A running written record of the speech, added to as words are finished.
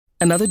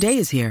Another day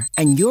is here,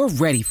 and you're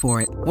ready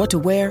for it. What to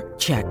wear?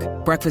 Check.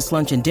 Breakfast,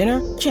 lunch, and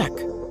dinner? Check.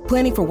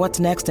 Planning for what's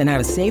next and how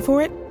to save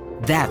for it?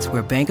 That's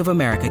where Bank of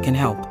America can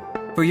help.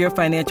 For your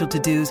financial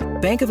to-dos,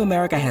 Bank of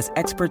America has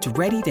experts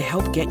ready to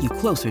help get you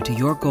closer to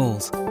your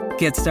goals.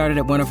 Get started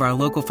at one of our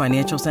local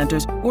financial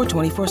centers or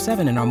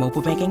 24/7 in our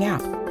mobile banking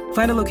app.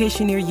 Find a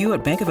location near you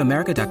at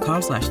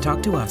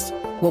bankofamerica.com/talktous.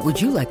 What would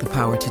you like the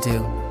power to do?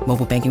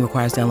 Mobile banking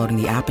requires downloading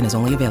the app and is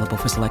only available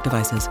for select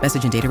devices.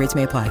 Message and data rates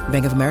may apply.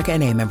 Bank of America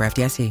N.A., member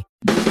FDIC.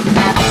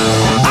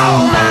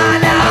 Oh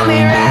man, I'm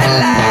here at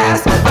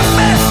last. The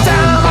best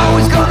time,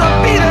 always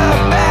gonna be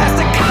the best.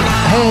 Come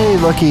on. Hey,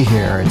 looky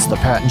here. It's the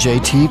Pat and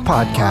JT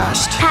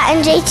podcast. Pat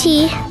and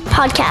JT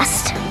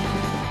podcast.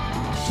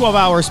 12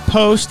 hours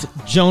post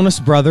Jonas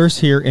Brothers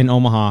here in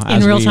Omaha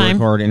In real time.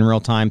 Record in real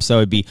time. So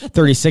it'd be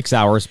 36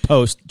 hours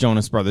post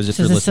Jonas Brothers if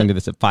you're listening to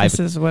this at 5 This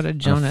is what a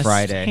Jonas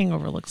Friday.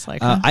 hangover looks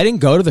like. Huh? I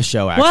didn't go to the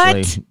show,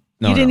 actually. What?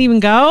 No, you didn't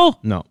even go?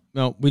 No.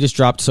 We just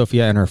dropped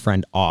Sophia and her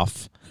friend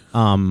off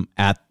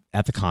at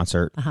the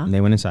concert. And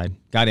they went inside.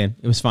 Got in.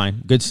 It was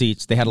fine. Good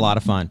seats. They had a lot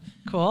of fun.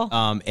 Cool.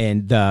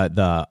 And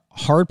the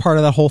hard part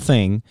of that whole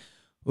thing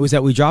was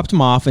that we dropped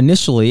them off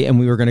initially and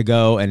we were going to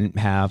go and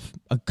have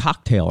a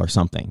cocktail or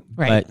something.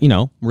 Right.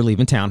 But, we're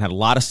leaving town, had a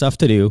lot of stuff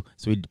to do.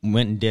 So we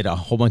went and did a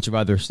whole bunch of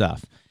other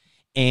stuff.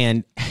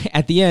 And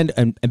at the end,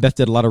 and Beth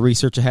did a lot of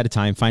research ahead of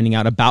time, finding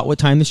out about what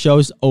time the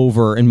show's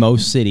over in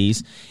most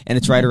cities. And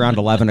it's right around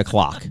 11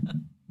 o'clock,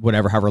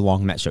 however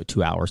long that show,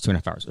 2 hours,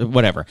 2.5 hours,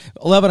 whatever,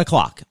 11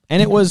 o'clock.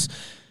 And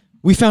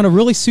we found a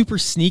really super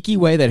sneaky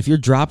way that if you're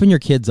dropping your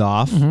kids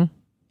off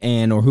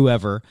or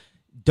whoever,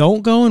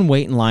 don't go and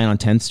wait in line on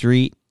 10th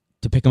Street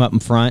to pick them up in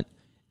front.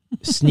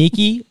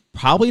 Sneaky,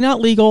 probably not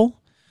legal.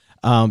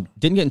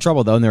 Didn't get in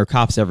trouble, though, and there were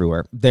cops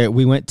everywhere.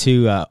 We went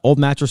to Old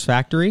Mattress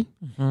Factory,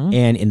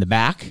 and in the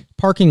back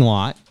parking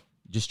lot,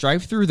 just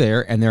drive through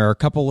there, and there are a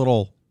couple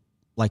little,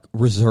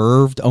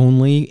 reserved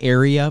only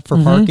area for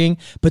parking,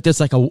 but there's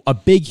a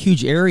big,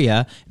 huge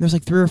area, and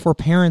there's 3 or 4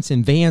 parents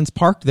in vans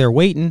parked there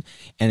waiting,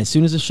 and as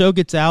soon as the show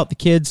gets out, the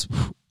kids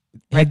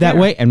head that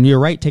way, and you're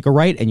right, take a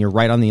right, and you're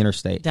right on the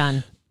interstate.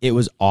 Done. It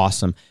was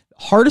awesome.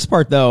 Hardest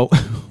part, though,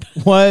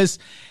 was,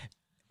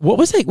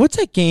 what's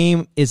that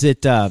game? Is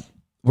it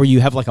where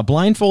you have a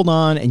blindfold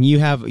on and you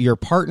have your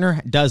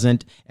partner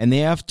doesn't, and they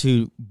have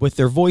to, with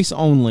their voice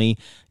only,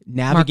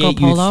 navigate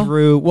you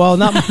through. Well,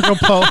 not Marco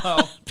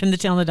Polo. Pin the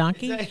tail on the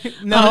donkey?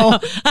 No.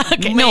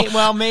 Okay, no.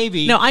 Well,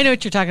 maybe. No, I know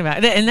what you're talking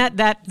about. And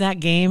that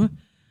game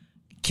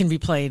can be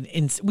played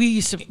we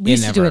used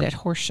to do it at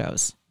horse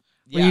shows.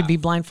 Where you'd be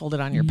blindfolded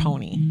on your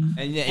pony.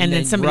 And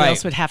then somebody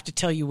else would have to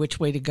tell you which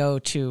way to go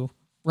to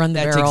run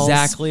the barrels.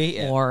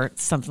 Exactly. Or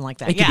something like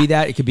that. It could be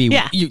that. It could be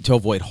to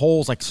avoid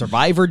holes, like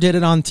Survivor did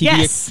it on TV.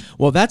 Yes.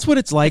 Well, that's what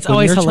it's like it's when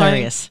always you're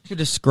hilarious. trying to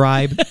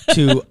describe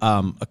to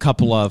a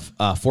couple of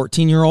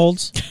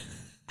 14-year-olds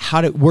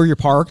where you're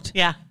parked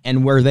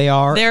and where they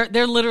are.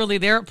 They're literally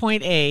there at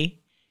point A.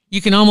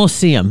 You can almost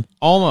see them.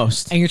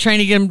 Almost. And you're trying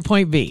to get them to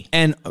point B.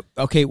 And,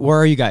 okay, where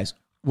are you guys?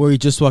 Where you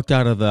just walked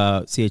out of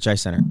the CHI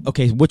Center.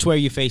 Okay, which way are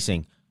you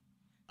facing?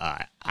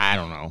 I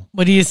don't know.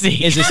 What do you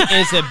see? Is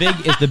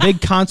the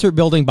big concert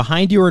building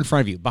behind you or in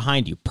front of you?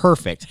 Behind you.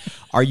 Perfect.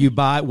 Are you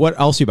by, what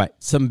else are you by?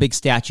 Some big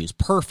statues.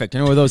 Perfect. I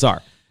know where those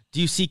are.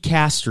 Do you see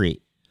Cass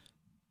Street?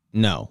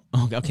 No.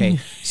 Okay.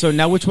 So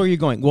now which way are you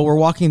going? Well, we're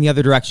walking the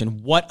other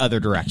direction. What other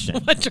direction?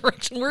 What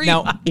direction were you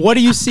Now, walking? what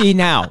do you see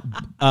now?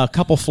 A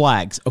couple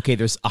flags. Okay,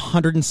 there's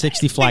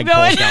 160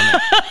 flagpoles down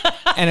there.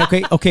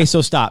 And okay,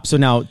 so stop. So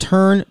now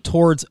turn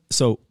towards,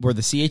 where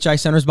the CHI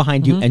Center is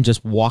behind you and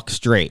just walk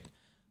straight.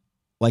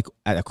 Like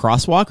at a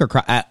crosswalk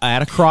or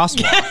at a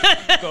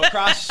crosswalk. Go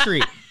across the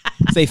street.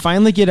 So they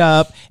finally get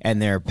up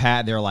and they're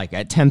at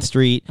 10th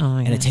Street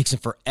and it takes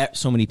them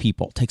so many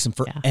people. It takes them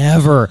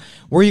forever.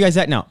 Where are you guys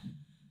at now?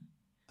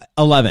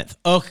 11th.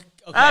 Okay.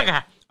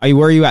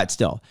 Where are you at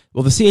still?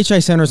 Well, the CHI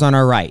Center's on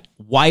our right.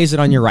 Why is it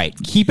on your right?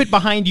 Keep it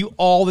behind you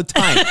all the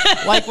time.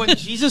 Like when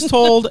Jesus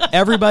told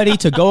everybody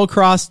to go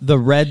across the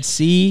Red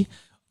Sea,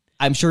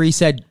 I'm sure he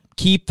said,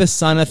 keep the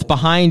sunneth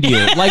behind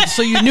you.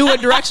 So you knew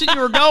what direction you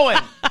were going.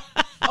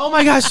 Oh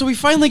my gosh. So we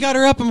finally got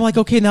her up. I'm like,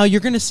 okay, now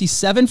you're going to see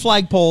 7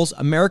 flagpoles,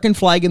 American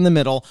flag in the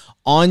middle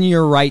on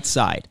your right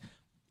side.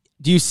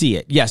 Do you see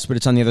it? Yes, but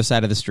it's on the other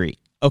side of the street.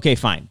 Okay,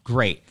 fine.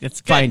 Great.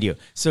 It's good. Find you.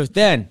 So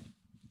then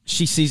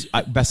she sees,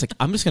 Beth's like,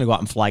 I'm just going to go out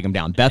and flag them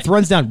down. Beth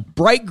runs down,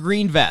 bright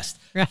green vest,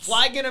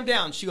 flagging them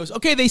down. She goes,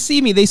 okay, they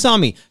see me. They saw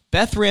me.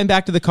 Beth ran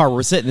back to the car.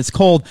 We're sitting. It's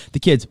cold. The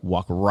kids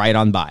walk right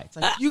on by. It's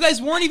like, you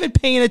guys weren't even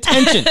paying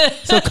attention.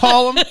 So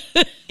call them.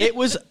 It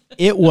was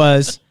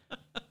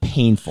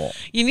painful.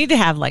 You need to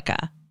have a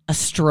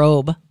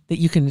strobe that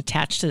you can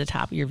attach to the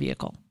top of your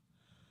vehicle.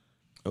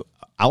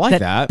 I like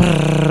that.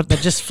 That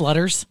just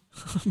flutters.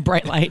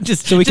 Bright light.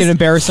 So we can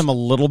embarrass them a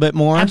little bit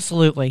more?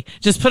 Absolutely.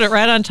 Just put it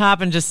right on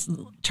top and just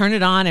turn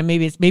it on, and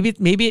maybe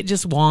it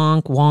just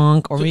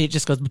wonk, or maybe it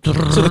just goes.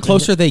 So the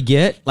closer they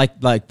get, like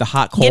the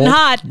hot cold.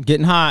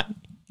 Getting hot.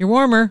 You're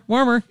warmer.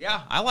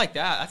 Yeah, I like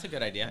that. That's a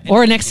good idea.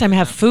 Or next time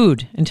have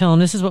food and tell them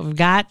this is what we've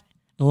got.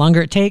 The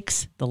longer it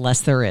takes, the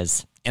less there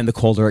is. and the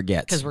colder it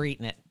gets. Because we're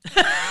eating it.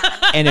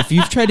 And if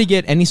you've tried to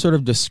get any sort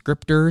of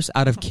descriptors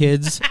out of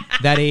kids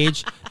that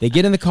age, they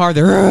get in the car,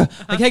 they're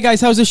like, hey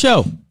guys, how's the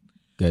show?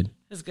 Good.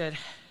 It's good.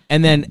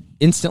 And then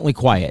instantly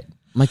quiet.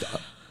 I'm like,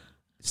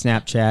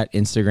 Snapchat,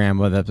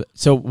 Instagram,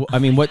 so I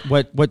mean,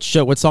 what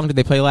song did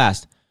they play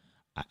last?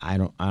 I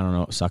don't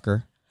know,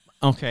 sucker.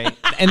 Okay.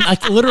 And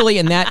like literally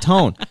in that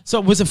tone. So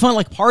was it fun?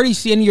 Like party,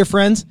 see any of your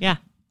friends? Yeah.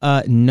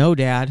 No,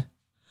 Dad.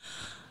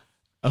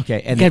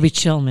 Okay. And gotta be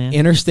chill, man.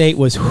 Interstate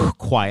was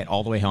quiet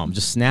all the way home,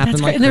 just snapping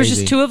like crazy. And there was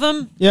just two of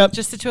them? Yep.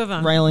 Just the two of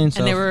them. Riley and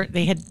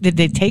did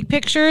they take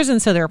pictures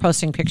and so they were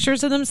posting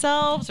pictures of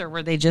themselves, or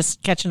were they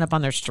just catching up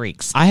on their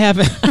streaks? I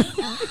haven't.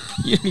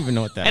 You don't even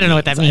know what that means. I don't know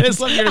what that means.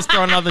 You're just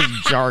throwing all this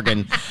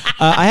jargon.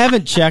 I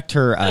haven't checked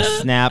her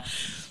Snap.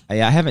 I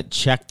haven't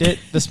checked it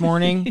this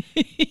morning.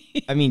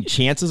 I mean,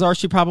 chances are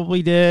she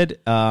probably did.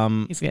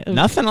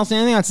 Nothing else,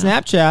 anything on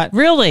Snapchat.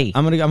 Really?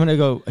 I'm gonna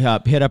go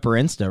hit up her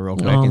Insta real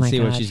quick and see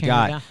what she's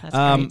got.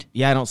 That's great.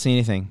 Yeah, I don't see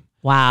anything.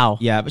 Wow.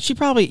 Yeah, but she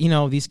probably,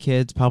 these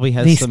kids probably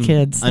has some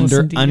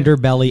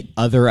underbelly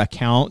other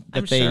account that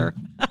I'm sure.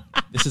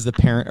 This is the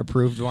parent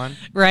approved one,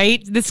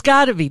 right? There's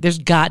got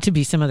to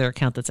be some other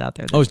account that's out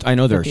there. I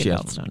know there the is.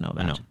 Adults don't know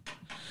about. I know.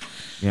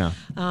 Yeah.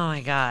 Oh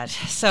my God.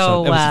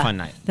 So that was a fun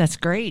night. That's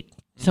great.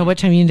 So what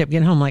time you end up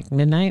getting home? Like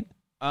midnight?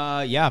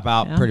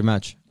 Pretty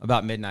much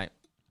about midnight.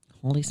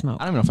 Holy smoke!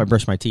 I don't know if I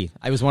brushed my teeth.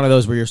 I was one of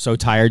those where you're so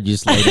tired you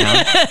just lay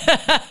down.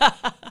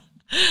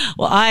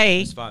 Well, it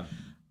was fun.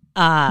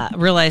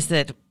 Realized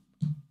that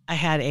I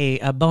had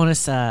a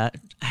bonus. I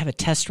have a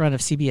test run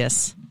of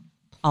CBS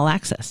All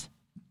Access,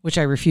 which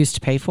I refused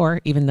to pay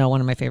for, even though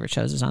one of my favorite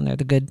shows is on there,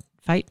 The Good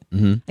Fight.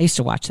 Mm-hmm. I used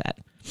to watch that.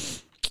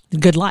 The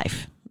Good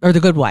Life, or The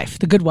Good Wife.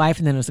 The Good Wife,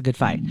 and then it was The Good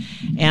Fight.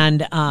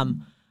 And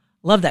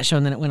love that show,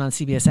 and then it went on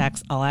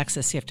CBS All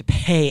Access. You have to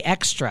pay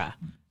extra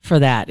for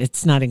that.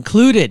 It's not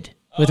included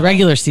with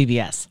regular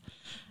CBS.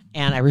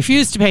 And I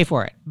refused to pay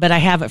for it, but I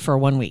have it for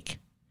 1 week.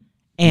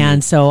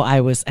 And so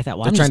I thought,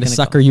 well, I'm trying to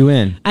sucker you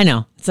in. I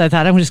know. So I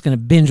thought I'm just going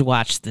to binge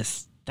watch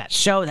that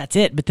show. That's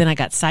it. But then I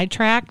got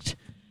sidetracked,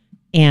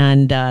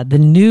 and the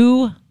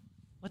new,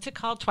 what's it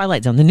called?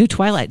 Twilight Zone. The new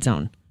Twilight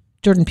Zone.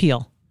 Jordan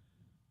Peele.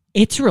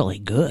 It's really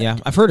good. Yeah,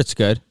 I've heard it's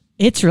good.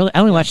 It's really. I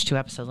only watched 2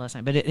 episodes last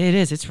night, but it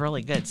is. It's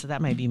really good. So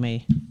that might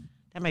be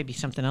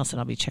something else that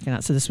I'll be checking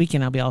out. So this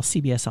weekend I'll be all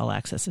CBS All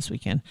Access this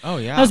weekend. Oh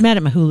yeah. I was mad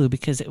at my Hulu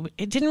because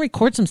it didn't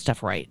record some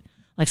stuff right.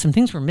 Like some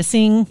things were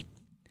missing,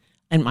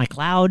 and my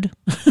cloud.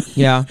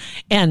 Yeah.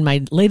 And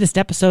my latest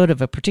episode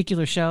of a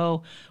particular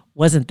show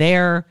wasn't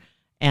there,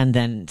 and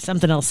then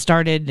something else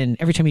started, and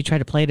every time you try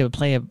to play it, it would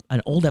play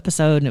an old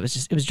episode, and it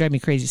was driving me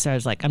crazy. So I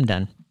was like, I'm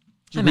done.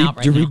 I'm out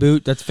right now. Did you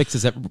reboot? That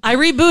fixes it. I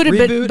rebooted,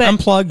 but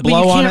unplug,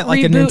 blow on it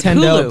like a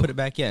Nintendo, put it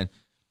back in.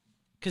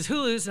 Because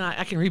Hulu's not,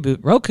 I can reboot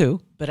Roku,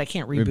 but I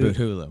can't reboot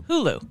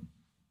Hulu.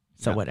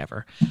 So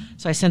whatever.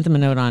 So I sent them a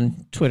note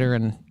on Twitter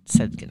and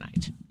said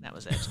goodnight. That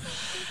was it.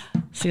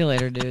 See you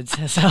later, dudes.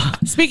 So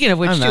speaking of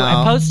which,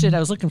 I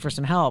was looking for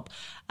some help,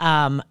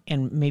 and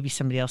maybe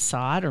somebody else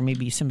saw it, or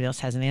maybe somebody else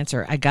has an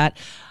answer. I got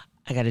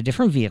a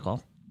different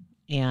vehicle,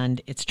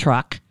 and it's a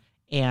truck,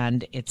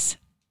 and it's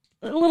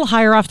a little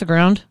higher off the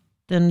ground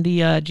than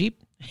the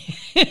Jeep.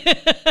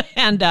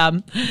 And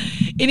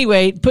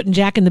anyway, putting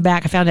Jack in the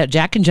back, I found out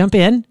Jack can jump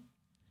in.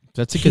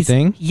 That's a good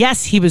thing.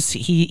 Yes, he's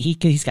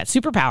got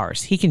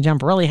superpowers. He can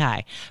jump really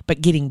high, but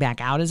getting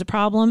back out is a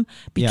problem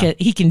because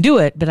he can do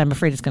it, but I'm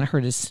afraid it's going to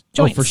hurt his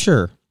joints. Oh, for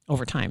sure.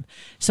 Over time.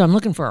 So I'm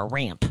looking for a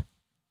ramp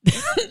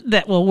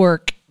that will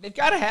work. They've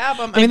got to have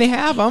them. They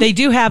have them. They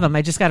do have them.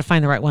 I just got to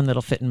find the right one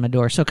that'll fit in my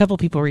door. So a couple of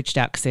people reached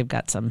out because they've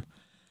got some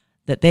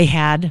that they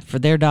had for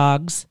their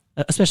dogs,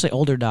 especially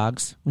older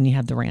dogs, when you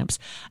have the ramps.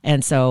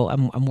 And so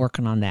I'm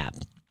working on that.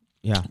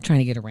 Yeah. Trying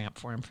to get a ramp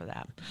for him for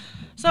that.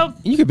 So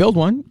you could build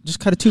one.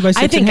 Just cut a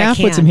 2x6 in half,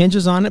 put some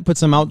hinges on it, put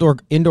some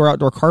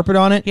indoor-outdoor carpet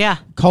on it. Yeah.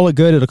 Call it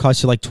good. It'll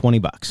cost you like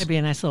 $20. It'd be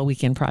a nice little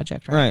weekend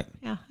project, right? Right.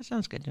 Yeah, that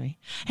sounds good to me.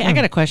 Hey, I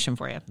got a question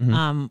for you.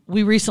 Mm-hmm.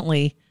 We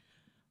recently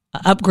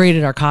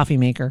upgraded our coffee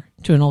maker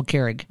to an old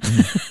Keurig.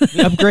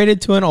 We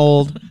upgraded to an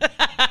old.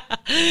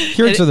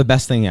 Keurigs are the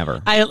best thing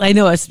ever. I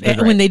know.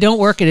 When they don't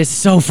work, it is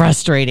so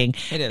frustrating.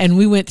 It is. And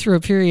we went through a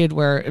period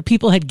where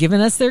people had given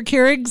us their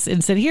Keurigs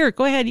and said, here,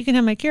 go ahead, you can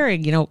have my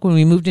Keurig. You know, when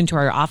we moved into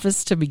our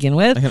office to begin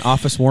with. Like an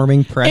office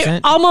warming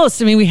present?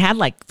 Almost. I mean, we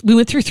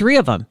went through 3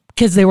 of them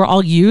because they were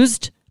all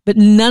used, but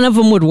none of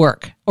them would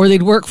work. Or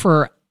they'd work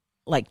for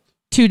like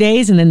 2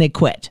 days and then they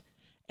quit.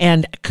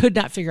 And could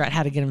not figure out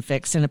how to get them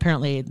fixed. And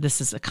apparently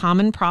this is a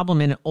common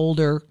problem in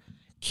older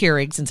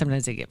Keurigs, and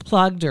sometimes they get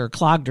plugged or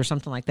clogged or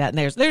something like that. And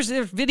there's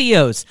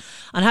videos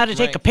on how to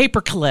take a paper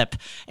clip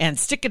and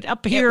stick it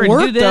up here and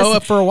do this. Though,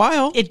 for a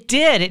while. It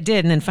did.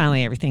 And then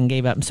finally everything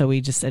gave up. And so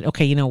we just said,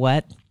 okay, you know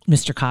what,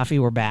 Mr. Coffee,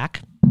 we're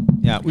back.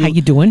 Yeah, how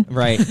you doing?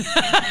 Right.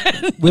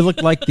 We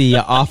looked like the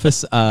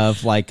office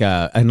of like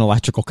an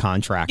electrical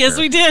contractor. Yes,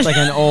 we did. Like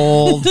an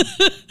old.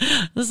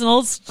 This is an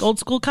old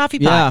school coffee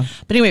pot. Yeah.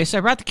 But anyway, so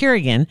I brought the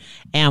Keurig in,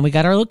 and we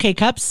got our little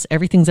K-cups.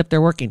 Everything's up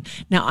there working.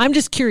 Now, I'm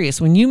just curious,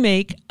 when you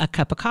make a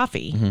cup of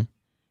coffee,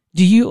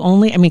 Do you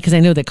only, because I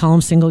know they call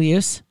them single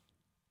use.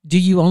 Do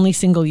you only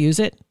single use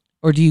it?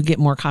 Or do you get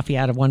more coffee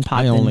out of one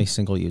pod? I only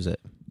single use it.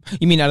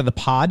 You mean out of the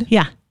pod?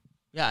 Yeah.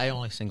 Yeah, I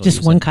only single use it.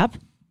 Just one cup?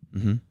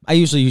 Mm-hmm. I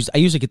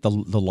usually get the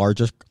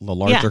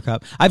larger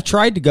cup. I've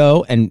tried to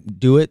go and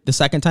do it the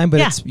second time, but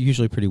it's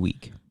usually pretty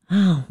weak.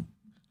 Oh.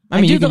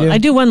 I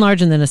do one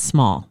large and then a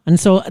small. And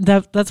so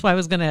that's why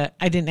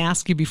I didn't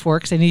ask you before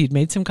because I knew you'd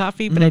made some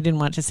coffee, but I didn't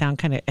want it to sound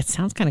it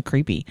sounds kind of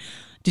creepy.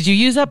 Did you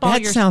use up all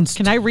your...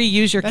 Can I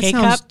reuse your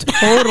K-cup?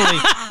 Totally.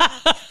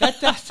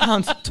 that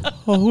sounds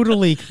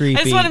totally creepy.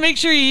 I just want to make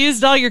sure you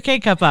used all your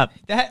K-cup up.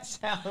 That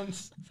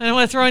sounds... I don't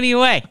want to throw any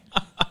away.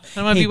 I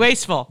don't want to be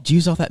wasteful. Did you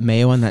use all that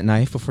mayo on that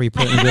knife before you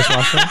put it in the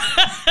dishwasher?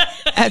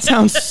 That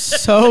sounds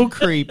so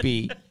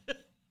creepy.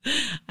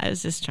 I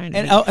was just trying to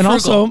and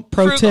also,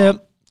 pro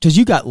tip, because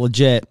you got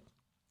legit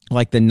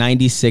like the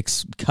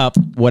 96 cup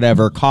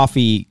whatever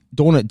coffee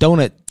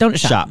donut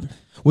shop,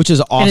 which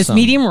is awesome. And it's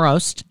medium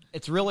roast.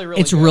 It's really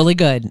really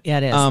good. Yeah,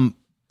 it is.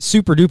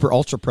 Super duper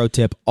ultra pro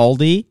tip.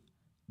 Aldi,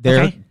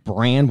 their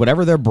brand,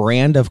 whatever their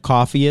brand of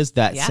coffee is,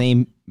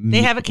 same.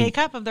 They have a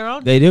K-cup of their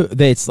own? They do.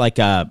 It's like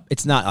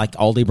it's not like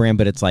Aldi brand,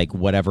 but it's like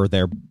whatever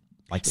their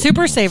like.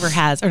 Super Saver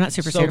has, or not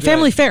Super Saver.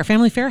 Family Fare.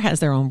 Family Fare has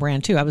their own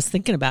brand too. I was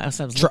thinking about it.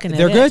 So I was looking at it.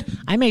 They're good.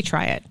 I may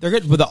try it. They're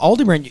good. With the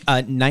Aldi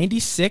brand,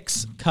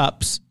 96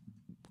 cups,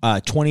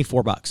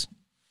 $24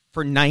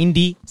 for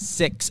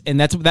 96, and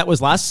that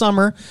was last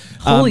summer.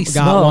 Holy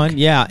smoke! Got one,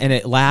 yeah, and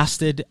it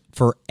lasted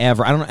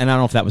forever. I don't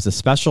know if that was a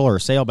special or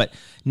a sale, but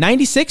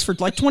 96 for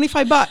like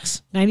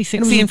 $25.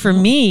 96, and for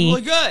me,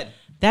 really good.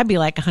 That'd be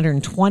like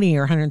 120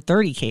 or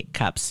 130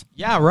 cups.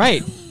 Yeah,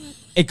 right.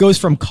 It goes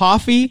from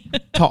coffee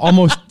to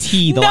almost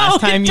tea the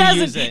last time you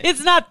use it.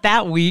 It's not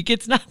that weak.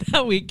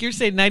 You're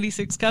saying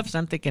 96 cups.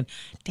 I'm thinking,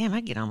 damn,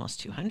 I get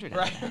almost 200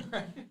 out of that.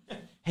 Right.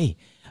 Hey.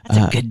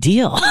 That's a good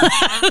deal.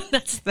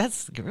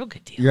 That's a real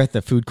good deal. You're at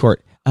the food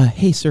court.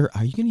 Hey, sir,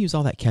 are you going to use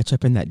all that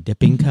ketchup in that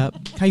dipping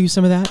cup? Can I use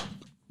some of that?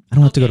 I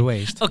don't have to go to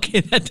waste.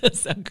 Okay, that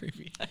does sound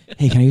creepy.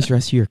 Hey, can I use the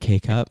rest of your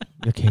K-cup?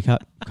 Your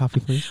K-cup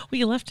coffee, please? Well,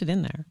 you left it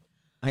in there.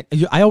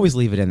 I always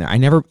leave it in there. I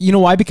never, you know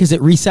why? Because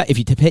it resets. If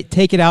you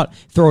take it out,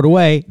 throw it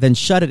away, then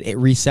shut it, it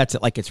resets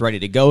it like it's ready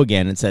to go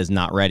again and says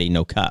not ready,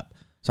 no cup.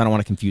 So I don't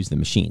want to confuse the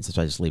machines. That's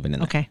why I just leave it in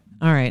there. Okay.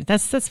 All right.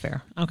 That's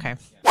fair. Okay.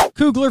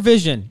 Kugler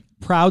Vision.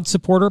 Proud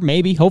supporter,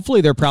 maybe.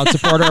 Hopefully they're a proud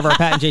supporter of our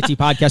Pat and JT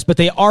podcast, but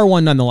they are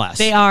one nonetheless.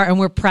 They are, and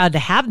we're proud to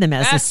have them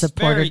as a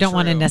supporter. Don't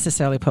want to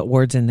necessarily put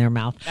words in their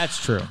mouth. That's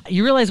true.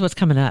 You realize what's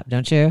coming up,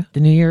 don't you?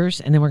 The New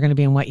Year's, and then we're going to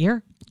be in what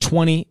year?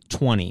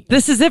 2020.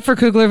 This is it for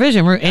Kugler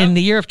Vision. We're in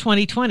the year of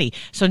 2020.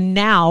 So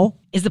now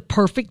is the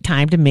perfect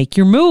time to make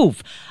your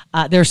move.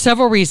 There are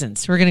several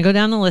reasons. We're going to go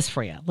down the list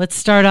for you. Let's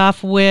start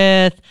off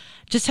with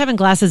just having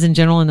glasses in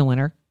general in the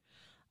winter,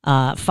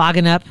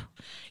 fogging up.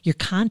 Your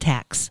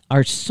contacts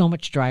are so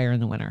much drier in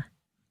the winter.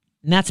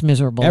 And that's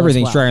miserable.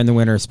 Everything's drier in the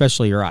winter,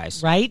 especially your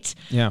eyes. Right?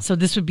 Yeah. So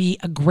this would be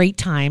a great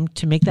time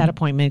to make that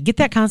appointment. Get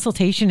that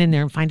consultation in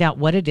there and find out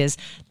what it is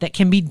that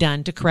can be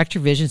done to correct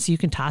your vision so you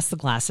can toss the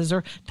glasses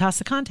or toss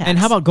the contacts. And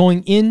how about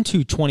going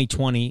into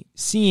 2020,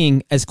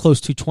 seeing as close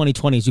to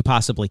 2020 as you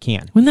possibly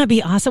can? Wouldn't that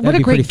be awesome? That'd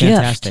what a great gift.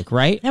 Fantastic,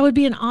 right? That would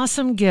be an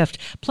awesome gift.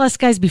 Plus,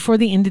 guys, before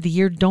the end of the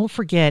year, don't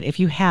forget if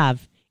you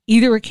have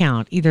either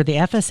account, either the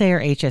FSA or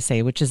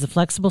HSA, which is the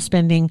flexible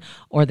spending,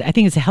 or I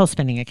think it's a health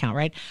spending account,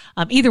 right?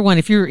 Either one.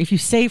 If you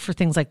save for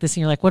things like this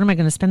and you're like, what am I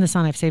going to spend this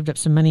on? I've saved up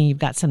some money. You've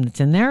got some that's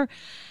in there.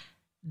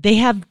 They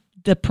have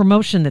the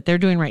promotion that they're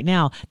doing right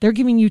now. They're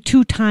giving you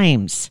two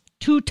times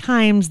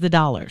the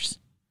dollars.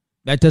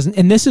 That doesn't,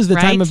 and this is the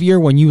time of year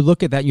when you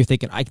look at that, you're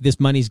thinking, this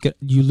money's good.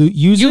 You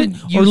use it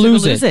or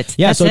lose it.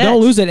 Yeah, so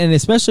don't lose it, and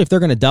especially if they're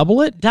going to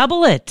double it.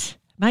 Double it.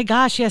 My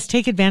gosh, yes,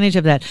 take advantage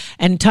of that.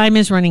 And time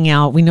is running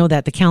out. We know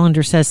that the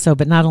calendar says so,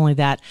 but not only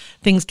that,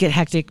 things get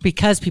hectic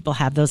because people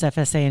have those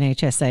FSA and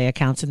HSA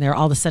accounts and they're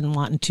all of a sudden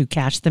wanting to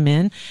cash them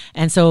in.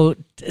 And so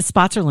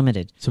spots are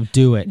limited. So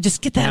do it.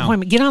 Just get that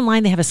appointment. Get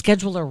online. They have a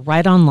scheduler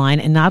right online.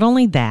 And not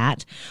only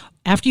that,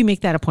 after you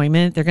make that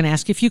appointment, they're going to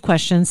ask you a few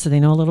questions so they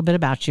know a little bit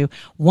about you.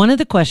 One of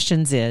the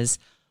questions is,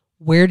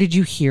 where did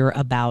you hear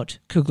about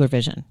Kugler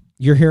Vision?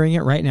 You're hearing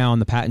it right now on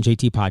the Pat and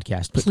JT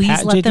podcast. Please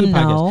Pat let them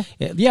know.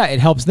 It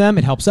helps them.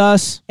 It helps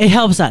us. It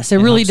helps us. It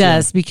really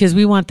does because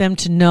we want them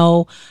to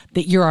know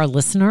that you're our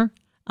listener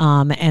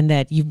and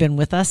that you've been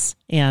with us.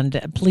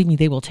 And believe me,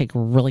 they will take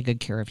really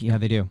good care of you. Yeah,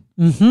 they do.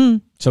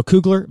 Mm-hmm. So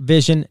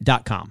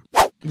KuglerVision.com.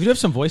 We do have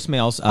some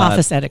voicemails.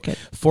 Office etiquette.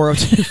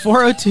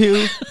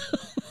 402.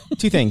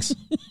 Two things.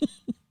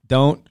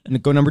 Don't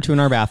go number 2 in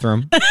our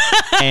bathroom.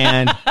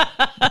 And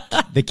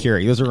the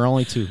Curie. Those are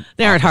only 2.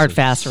 They aren't hard,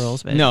 fast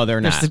rules. But no, they're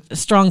not.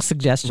 Strong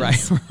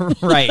suggestions.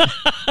 Right.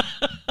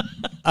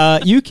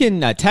 You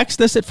can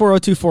text us at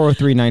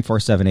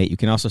 402-403-9478. You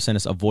can also send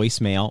us a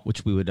voicemail,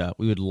 which we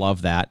would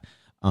love that.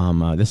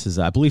 This is,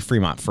 I believe,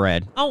 Fremont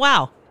Fred. Oh,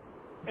 wow.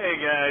 Hey,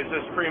 guys.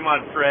 This is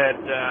Fremont Fred.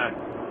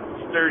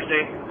 It's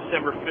Thursday,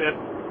 December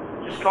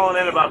 5th. Just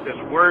calling in about this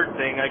word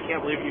thing. I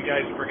can't believe you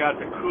guys forgot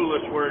the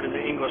coolest word in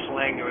the English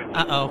language.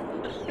 Uh-oh.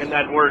 And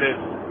that word is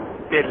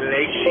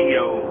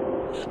fellatio.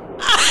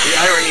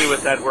 irony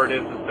with that word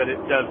is that it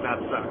does not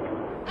suck.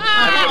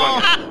 Have a good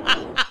one,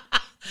 guys.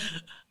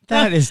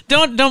 That is.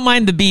 Don't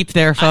mind the beep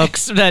there,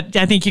 folks.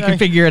 I think you can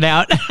figure it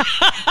out.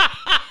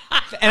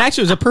 And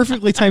actually, it was a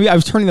perfectly timed. I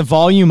was turning the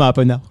volume up,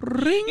 and the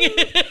ring,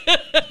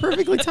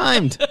 perfectly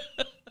timed.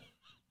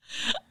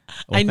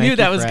 Well, I knew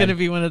that was going to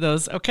be one of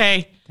those.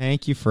 Okay.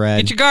 Thank you,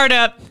 Fred. Get your guard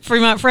up.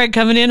 Fremont Fred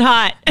coming in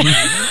hot.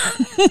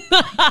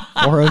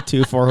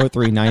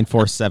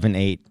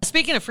 402-403-9478.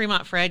 Speaking of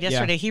Fremont Fred,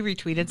 yesterday he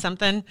retweeted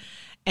something,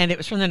 and it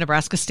was from the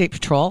Nebraska State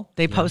Patrol.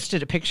 They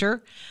posted a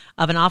picture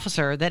of an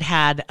officer that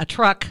had a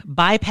truck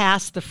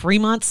bypass the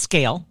Fremont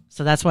scale.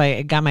 So that's why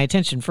it got my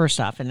attention first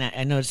off. And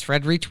I noticed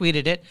Fred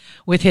retweeted it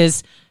with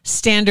his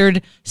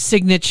standard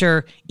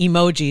signature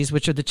emojis,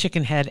 which are the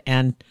chicken head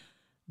and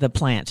the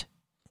plant.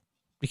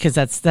 Because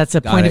that's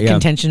a point of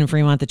contention in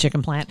Fremont, the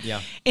chicken plant.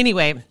 Yeah.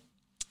 Anyway,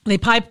 they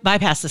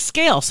bypassed the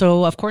scale.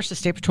 So, of course, the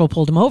State Patrol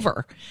pulled him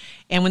over.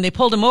 And when they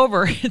pulled him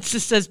over, it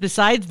just says,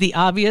 besides the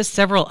obvious,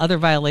 several other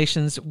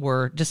violations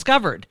were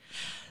discovered.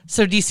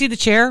 So do you see the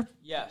chair?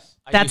 Yes.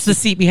 That's the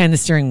seat behind the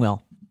steering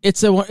wheel.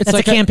 It's like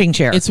a camping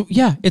chair.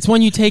 It's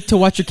one you take to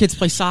watch your kids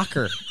play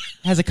soccer. It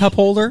has a cup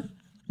holder.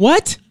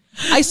 What?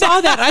 I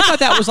saw that. I thought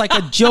that was like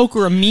a joke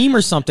or a meme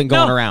or something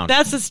going around.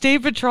 That's the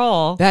State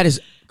Patrol. That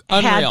is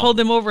unreal. Had pulled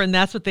them over, and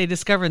that's what they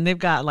discovered. And they've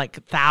got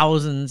like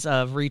thousands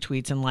of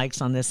retweets and likes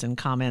on this and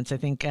comments. I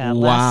think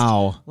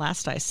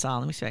last I saw.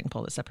 Let me see if I can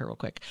pull this up here real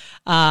quick.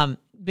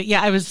 But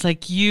yeah, I was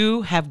like,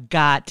 you have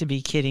got to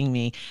be kidding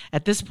me.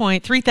 At this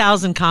point,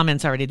 3,000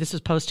 comments already. This was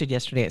posted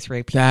yesterday at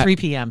 3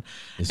 p.m.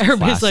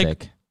 Everybody's classic.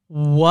 Like,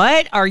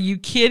 what? Are you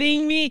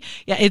kidding me?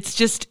 Yeah, it's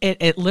just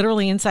it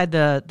literally inside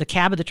the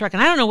cab of the truck.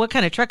 And I don't know what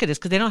kind of truck it is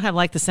because they don't have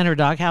like the center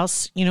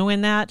doghouse,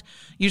 in that.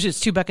 Usually it's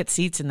 2 bucket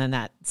seats and then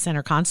that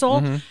center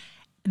console. Mm-hmm.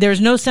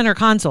 There's no center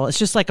console. It's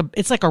just like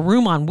a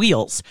room on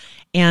wheels.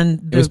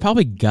 And it was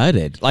probably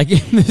gutted. Like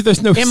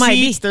there's no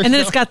seats. And then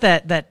it's got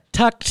that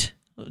tucked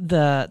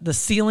the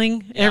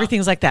ceiling. Yeah.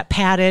 Everything's like that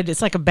padded.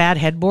 It's like a bad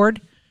headboard.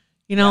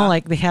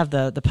 Like they have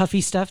the puffy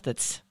stuff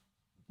that's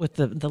with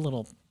the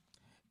little.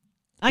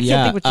 I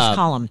can't think what you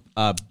call them.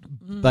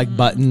 Like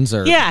buttons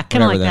or kind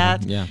of like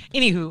that. Yeah.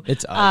 Anywho,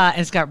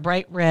 it's got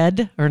bright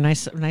red or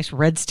nice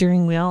red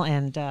steering wheel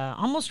and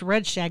almost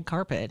red shag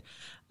carpet.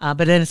 But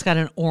then it's got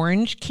an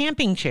orange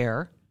camping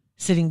chair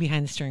sitting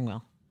behind the steering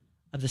wheel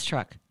of this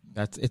truck.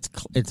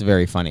 It's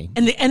very funny.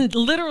 And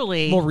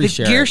literally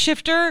the gear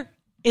shifter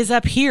is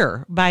up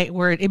here by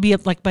where it'd be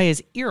up like by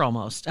his ear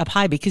almost up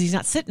high because he's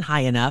not sitting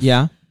high enough.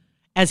 Yeah.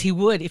 As he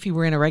would if he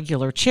were in a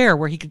regular chair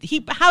where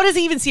how does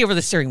he even see over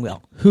the steering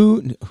wheel?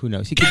 Who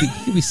knows? He could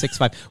be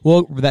 6'5".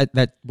 Well,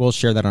 we'll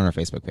share that on our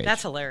Facebook page.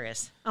 That's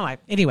hilarious. All right.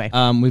 Anyway.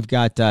 We've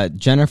got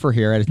Jennifer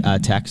here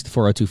at text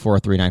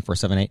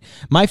 402-403-9478.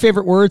 My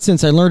favorite word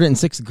since I learned it in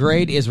 6th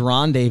grade is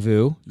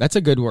rendezvous. That's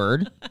a good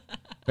word.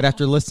 But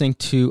after listening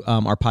to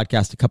our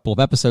podcast a couple of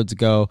episodes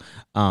ago,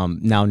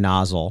 now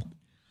nozzle.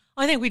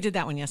 I think we did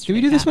that one yesterday.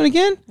 Did we do this one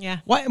again? Yeah.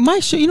 Why? My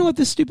show. You know what?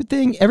 This stupid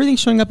thing. Everything's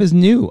showing up as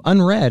new,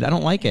 unread. I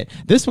don't like it.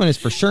 This one is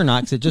for sure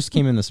not because it just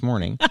came in this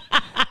morning.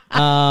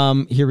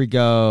 Here we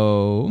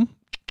go.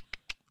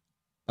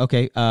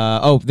 Okay.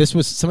 This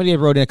was somebody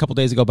wrote in a couple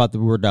days ago about the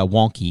word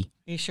wonky.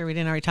 Are you sure we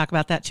didn't already talk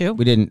about that too?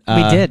 We didn't.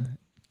 We did.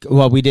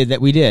 Well, we did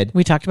that. We did.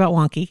 We talked about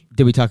wonky.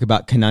 Did we talk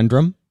about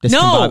conundrum?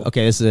 No.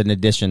 Okay, this is an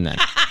addition then.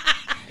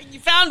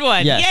 Found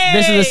one. Yes. Yay!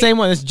 This is the same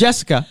one. This is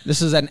Jessica.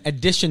 This is an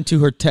addition to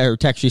her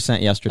text she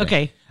sent yesterday.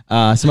 Okay.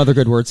 Some other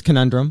good words.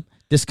 Conundrum.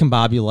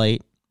 Discombobulate.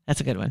 That's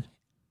a good one.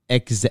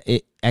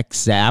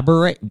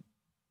 Exasperate.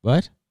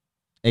 What?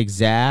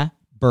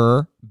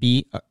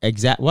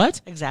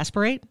 What?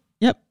 Exasperate?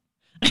 Yep.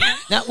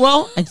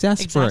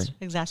 Exasperate.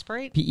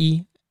 Exasperate?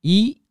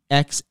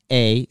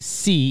 P-E-Exacerba.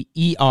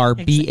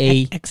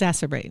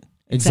 Exacerbate.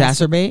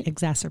 Exacerbate?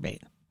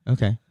 Exacerbate.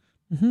 Okay.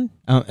 Mm-hmm.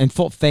 And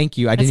thank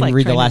you. I didn't even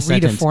read the last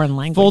sentence. A foreign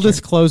language. Full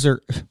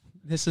disclosure.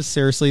 This is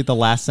seriously the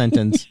last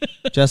sentence.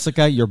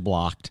 Jessica, you're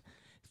blocked.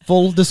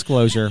 Full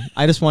disclosure.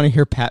 I just want to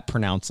hear Pat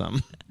pronounce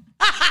them.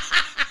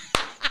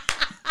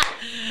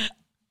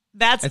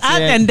 That's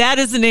and that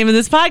is the name of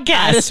this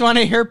podcast. I just want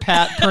to hear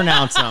Pat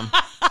pronounce them.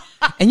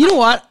 And you know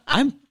what?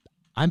 I'm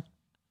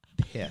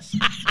pissed.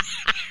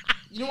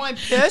 You know why I'm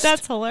pissed?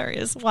 That's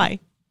hilarious. Why?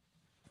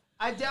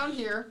 I'm down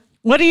here.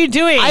 What are you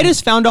doing? I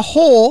just found a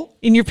hole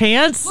in your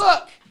pants.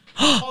 Look.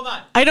 Hold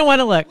on. I don't want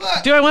to look.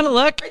 Do I want to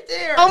look? Right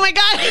there. Oh my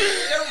God.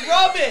 They're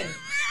rubbing.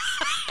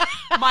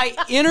 My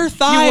inner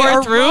thigh you wore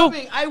are through?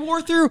 rubbing. I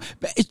wore through.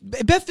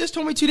 Beth just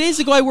told me 2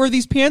 days ago I wore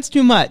these pants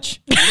too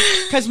much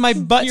because my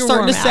butt's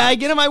starting to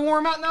sag in them. I wore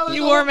them out. Now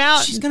you wore them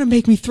out. She's going to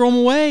make me throw them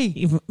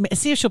away.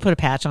 See if she'll put a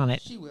patch on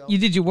it. She will.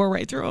 You wore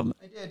right through them.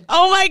 I did.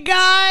 Oh my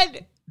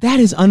God. That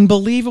is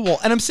unbelievable.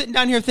 And I'm sitting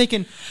down here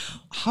thinking,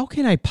 how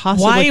can I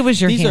possibly? Why was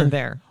your hand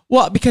there?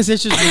 Well, because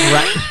it's just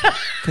right.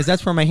 Because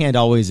that's where my hand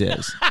always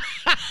is.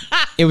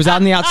 It was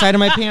on the outside of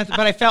my pants, but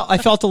I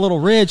felt a little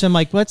ridge. I'm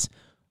like, that's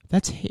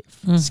hair.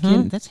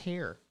 Skin. That's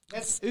hair.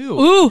 Ooh.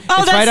 Oh, it's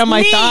that's right on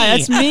my me. thigh.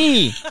 That's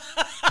me.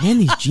 Man,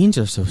 these jeans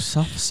are so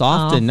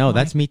soft and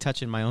that's me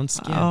touching my own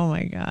skin. Oh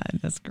my God,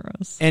 that's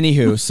gross.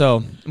 Anywho,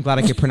 so I'm glad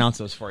I could pronounce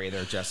those for you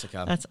there,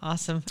 Jessica. That's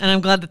awesome. And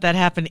I'm glad that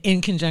happened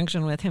in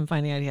conjunction with him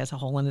finding out he has a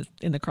hole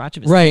in the crotch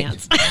of his Right.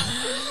 pants.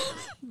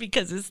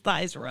 Because his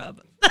thighs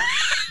rub.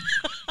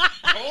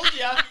 Told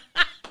ya.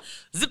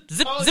 Zip,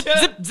 zip, Told zip, ya.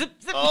 zip, zip,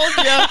 zip. Told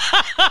ya.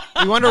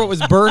 You wonder what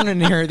was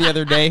burning here the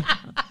other day?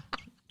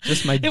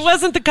 It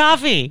wasn't the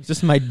coffee.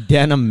 Just my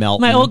denim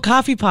melting. My old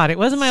coffee pot. It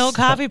wasn't my old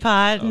coffee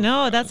pot.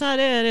 No, that's not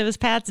it. It was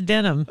Pat's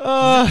denim.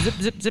 Zip,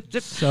 zip, zip,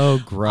 zip. So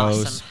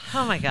gross. Awesome.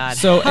 Oh my God.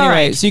 So All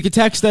anyway, right. so you can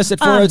text us at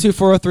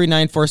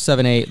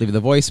 402-403-9478. Leave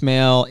the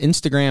voicemail,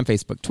 Instagram,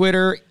 Facebook,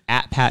 Twitter,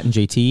 at Pat and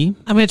JT.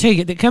 I'm going to tell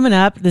you that coming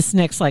up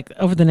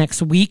over the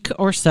next week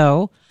or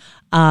so,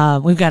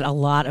 we've got a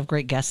lot of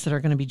great guests that are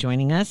going to be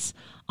joining us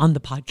on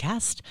the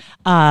podcast.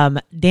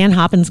 Dan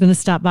Hoppin's going to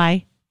stop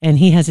by. And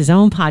he has his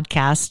own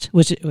podcast,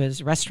 which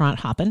was Restaurant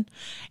Hoppin'.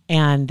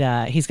 And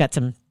he's got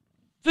some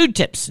food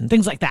tips and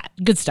things like that.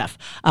 Good stuff.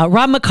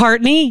 Rob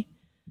McCartney,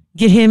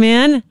 get him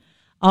in.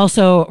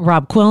 Also,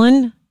 Rob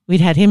Quillen. We'd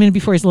had him in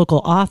before. He's a local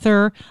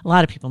author. A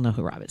lot of people know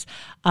who Rob is.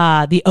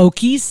 The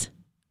Okies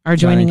are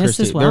joining us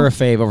as well. They're a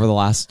fave over the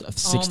last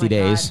 60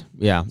 days. God.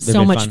 Yeah.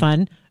 So much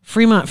fun.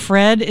 Fremont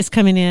Fred is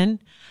coming in.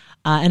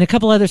 And a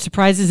couple other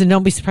surprises. And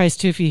don't be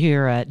surprised, too, if you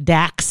hear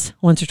Dax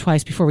once or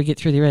twice before we get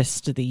through the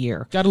rest of the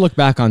year. Got to look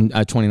back on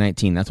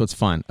 2019. That's what's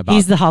fun about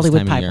He's the Hollywood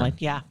this time of pipeline.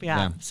 year.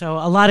 Yeah. So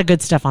a lot of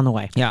good stuff on the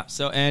way. Yeah.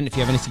 So, and if you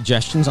have any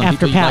suggestions on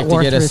After people Pat you'd like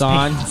wore to get through us his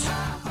on. pants.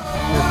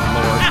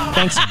 Lord.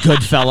 Thanks,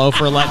 Goodfellow,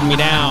 for letting me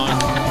down.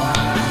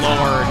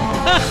 Lord.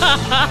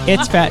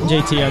 It's Pat and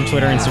JT on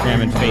Twitter,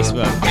 Instagram, and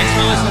Facebook. Thanks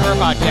for listening to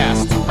our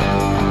podcast.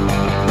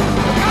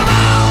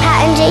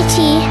 Pat and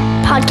JT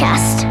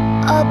Podcast.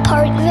 A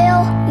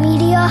Parkville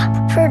Media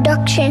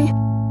Production.